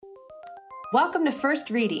Welcome to First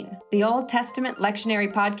Reading, the Old Testament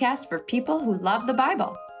lectionary podcast for people who love the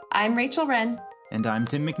Bible. I'm Rachel Wren. And I'm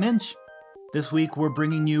Tim McNinch. This week we're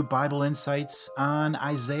bringing you Bible insights on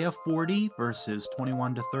Isaiah 40, verses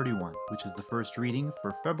 21 to 31, which is the first reading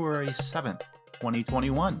for February 7th,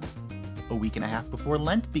 2021, a week and a half before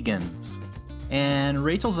Lent begins. And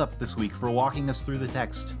Rachel's up this week for walking us through the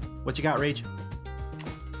text. What you got, Rach?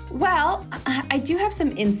 Well, I do have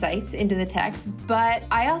some insights into the text, but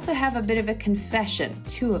I also have a bit of a confession,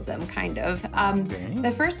 two of them, kind of. Okay.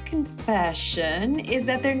 The first confession is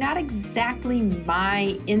that they're not exactly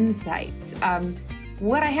my insights.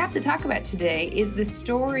 What I have to talk about today is the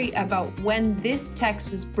story about when this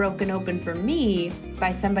text was broken open for me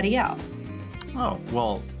by somebody else. Oh,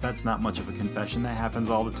 well, that's not much of a confession. That happens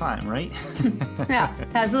all the time, right? Yeah,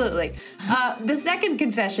 absolutely. The second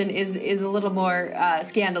confession is a little more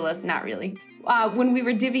scandalous, not really. When we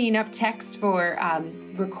were divvying up texts for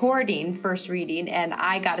recording First Reading and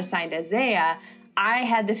I got assigned Isaiah, I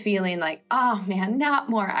had the feeling like, oh man, not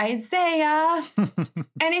more Isaiah.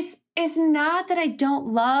 And it's not that I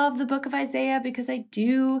don't love the book of Isaiah, because I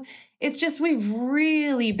do. It's just we've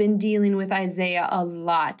really been dealing with Isaiah a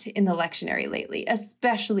lot in the lectionary lately,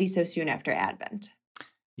 especially so soon after Advent.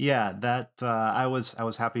 Yeah, that I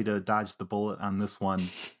was happy to dodge the bullet on this one.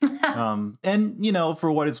 And, you know,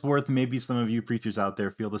 for what it's worth, maybe some of you preachers out there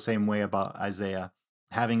feel the same way about Isaiah,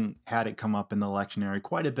 having had it come up in the lectionary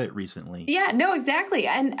quite a bit recently. Yeah, no, exactly.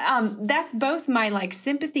 And that's both my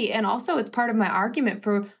sympathy and also it's part of my argument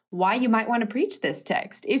for why you might want to preach this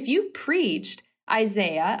text. If you preached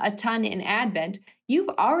Isaiah a ton in Advent, you've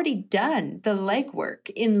already done the legwork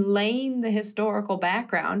in laying the historical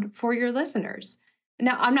background for your listeners.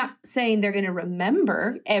 Now, I'm not saying they're going to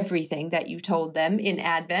remember everything that you told them in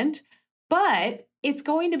Advent, but it's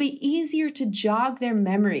going to be easier to jog their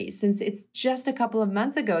memories since it's just a couple of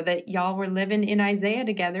months ago that y'all were living in Isaiah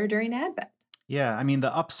together during Advent. Yeah, I mean,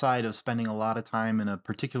 the upside of spending a lot of time in a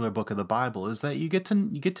particular book of the Bible is that you get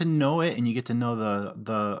to know it, and you get to know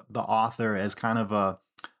the author as kind of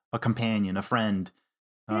a companion, a friend,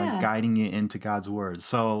 guiding you into God's word.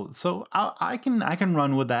 So I can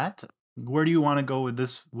run with that. Where do you want to go with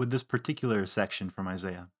this particular section from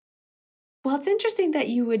Isaiah? Well, it's interesting that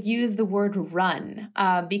you would use the word run,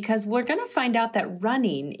 because we're going to find out that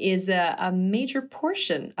running is a major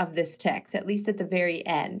portion of this text, at least at the very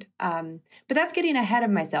end. But that's getting ahead of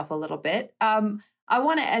myself a little bit. I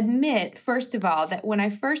want to admit, first of all, that when I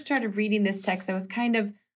first started reading this text, I was kind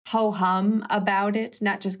of ho-hum about it,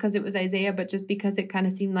 not just because it was Isaiah, but just because it kind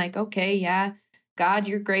of seemed like, okay, yeah, God,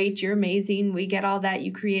 you're great, you're amazing, we get all that,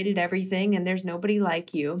 you created everything, and there's nobody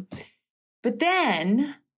like you. But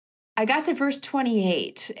then I got to verse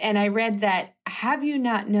 28 and I read that, have you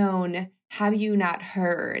not known, have you not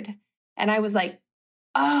heard? And I was like,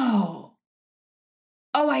 oh,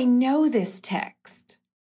 I know this text.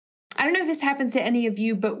 I don't know if this happens to any of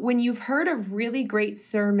you, but when you've heard a really great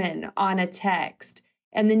sermon on a text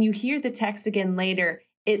and then you hear the text again later,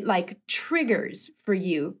 it triggers for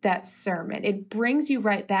you that sermon. It brings you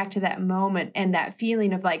right back to that moment and that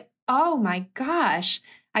feeling of like, oh my gosh,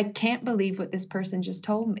 I can't believe what this person just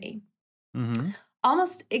told me. Mm-hmm.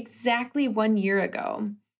 Almost exactly 1 year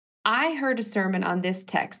ago, I heard a sermon on this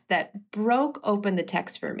text that broke open the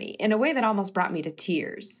text for me in a way that almost brought me to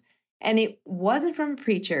tears. And it wasn't from a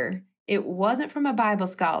preacher. It wasn't from a Bible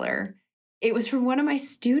scholar. It was from one of my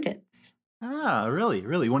students. Ah, really?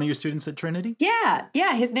 Really? One of your students at Trinity? Yeah.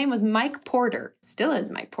 His name was Mike Porter. Still is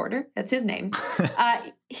Mike Porter. That's his name.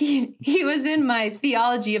 He was in my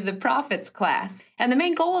Theology of the Prophets class. And the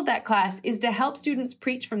main goal of that class is to help students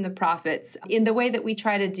preach from the prophets in the way that we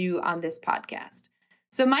try to do on this podcast.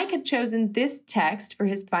 So Mike had chosen this text for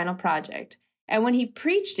his final project. And when he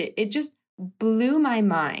preached it, it just blew my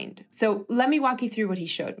mind. So let me walk you through what he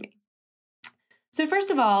showed me. So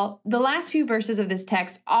first of all, the last few verses of this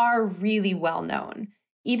text are really well known.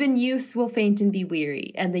 Even youths will faint and be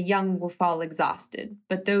weary, and the young will fall exhausted.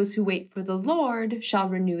 But those who wait for the Lord shall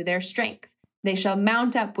renew their strength. They shall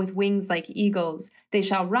mount up with wings like eagles. They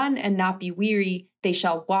shall run and not be weary. They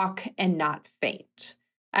shall walk and not faint.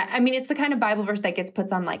 I mean, it's the kind of Bible verse that gets put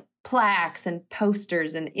on plaques and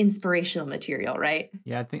posters and inspirational material, right?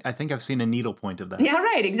 Yeah, I think I've seen a needlepoint of that. Yeah,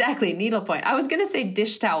 right, exactly, needlepoint. I was going to say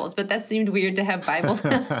dish towels, but that seemed weird to have Bible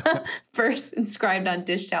verse inscribed on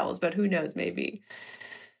dish towels, but who knows, maybe.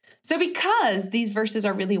 So because these verses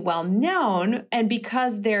are really well known and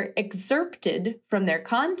because they're excerpted from their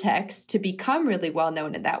context to become really well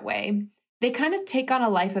known in that way, they kind of take on a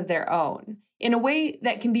life of their own in a way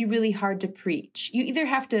that can be really hard to preach. You either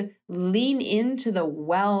have to lean into the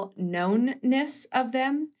well-knownness of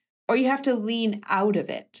them or you have to lean out of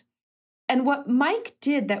it. And what Mike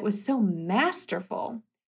did that was so masterful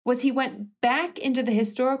was he went back into the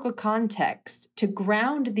historical context to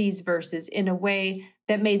ground these verses in a way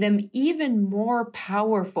that made them even more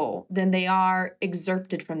powerful than they are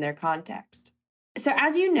excerpted from their context. So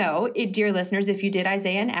as you know, dear listeners, if you did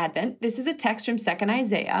Isaiah and Advent, this is a text from 2nd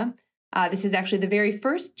Isaiah. This is actually the very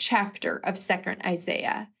first chapter of 2nd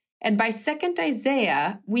Isaiah. And by 2nd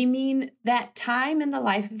Isaiah, we mean that time in the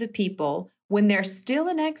life of the people when they're still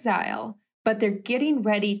in exile, but they're getting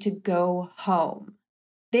ready to go home.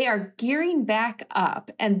 They are gearing back up,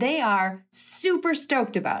 and they are super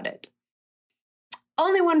stoked about it.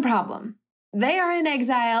 Only one problem. They are in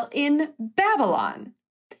exile in Babylon.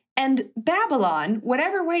 And Babylon,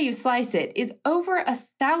 whatever way you slice it, is over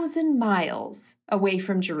 1,000 miles away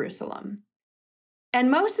from Jerusalem. And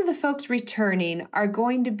most of the folks returning are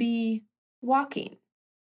going to be walking.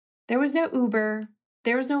 There was no Uber.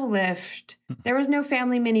 There was no Lyft. There was no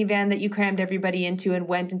family minivan that you crammed everybody into and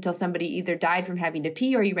went until somebody either died from having to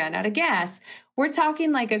pee or you ran out of gas. We're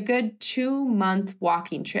talking like a good 2-month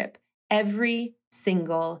walking trip every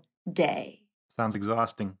single day. Sounds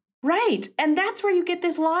exhausting. Right. And that's where you get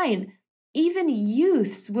this line. Even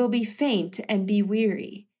youths will be faint and be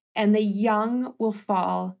weary, and the young will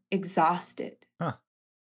fall exhausted. Huh.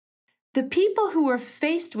 The people who were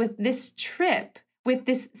faced with this trip, with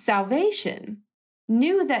this salvation,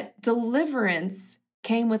 knew that deliverance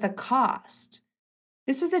came with a cost.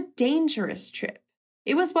 This was a dangerous trip.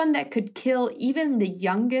 It was one that could kill even the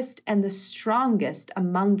youngest and the strongest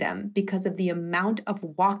among them because of the amount of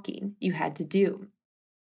walking you had to do.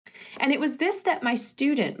 And it was this that my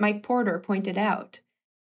student, Mike Porter, pointed out.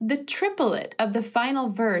 The triplet of the final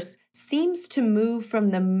verse seems to move from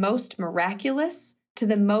the most miraculous to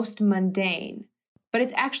the most mundane, but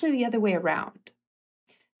it's actually the other way around.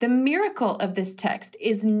 The miracle of this text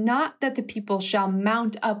is not that the people shall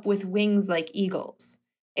mount up with wings like eagles.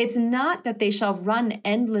 It's not that they shall run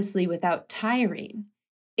endlessly without tiring.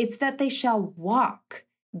 It's that they shall walk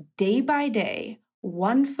day by day,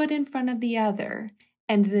 one foot in front of the other,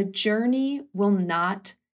 and the journey will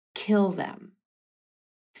not kill them.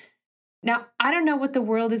 Now, I don't know what the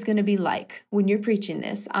world is going to be like when you're preaching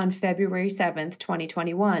this on February 7th,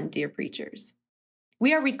 2021, dear preachers.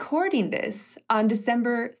 We are recording this on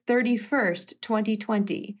December 31st,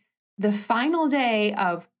 2020, the final day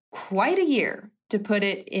of quite a year, to put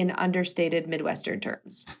it in understated Midwestern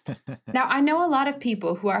terms. Now, I know a lot of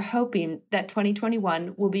people who are hoping that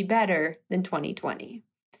 2021 will be better than 2020.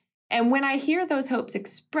 And when I hear those hopes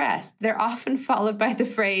expressed, they're often followed by the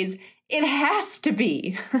phrase, "It has to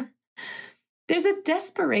be." There's a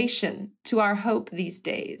desperation to our hope these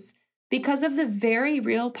days because of the very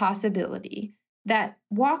real possibility that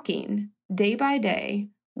walking day by day,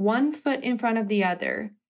 one foot in front of the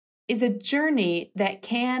other, is a journey that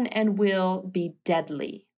can and will be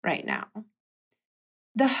deadly right now.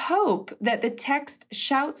 The hope that the text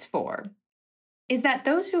shouts for is that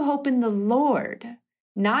those who hope in the Lord,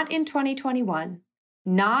 not in 2021,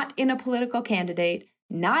 not in a political candidate,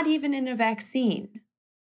 not even in a vaccine,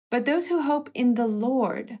 but those who hope in the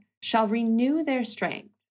Lord shall renew their strength,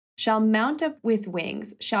 shall mount up with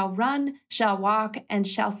wings, shall run, shall walk, and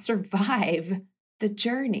shall survive the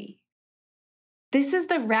journey. This is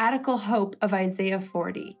the radical hope of Isaiah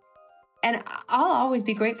 40. And I'll always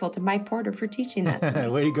be grateful to Mike Porter for teaching that to me.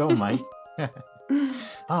 Way to go, Mike.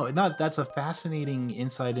 Oh, no, that's a fascinating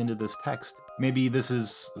insight into this text. Maybe this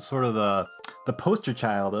is sort of the poster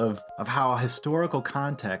child of how a historical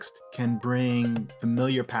context can bring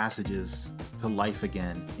familiar passages to life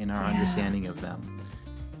again in our understanding of them.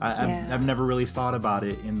 I've never really thought about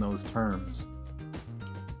it in those terms.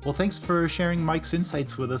 Well, thanks for sharing Mike's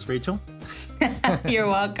insights with us, Rachel. You're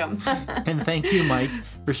welcome. And thank you, Mike,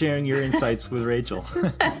 for sharing your insights with Rachel.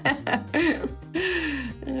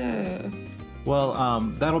 Well,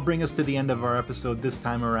 that'll bring us to the end of our episode this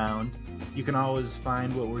time around. You can always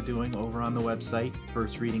find what we're doing over on the website,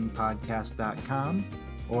 firstreadingpodcast.com,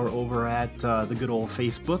 or over at the good old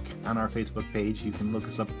Facebook on our Facebook page. You can look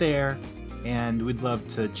us up there, and we'd love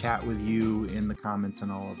to chat with you in the comments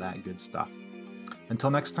and all of that good stuff. Until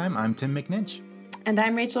next time, I'm Tim McNinch. And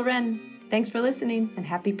I'm Rachel Wren. Thanks for listening, and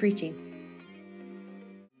happy preaching.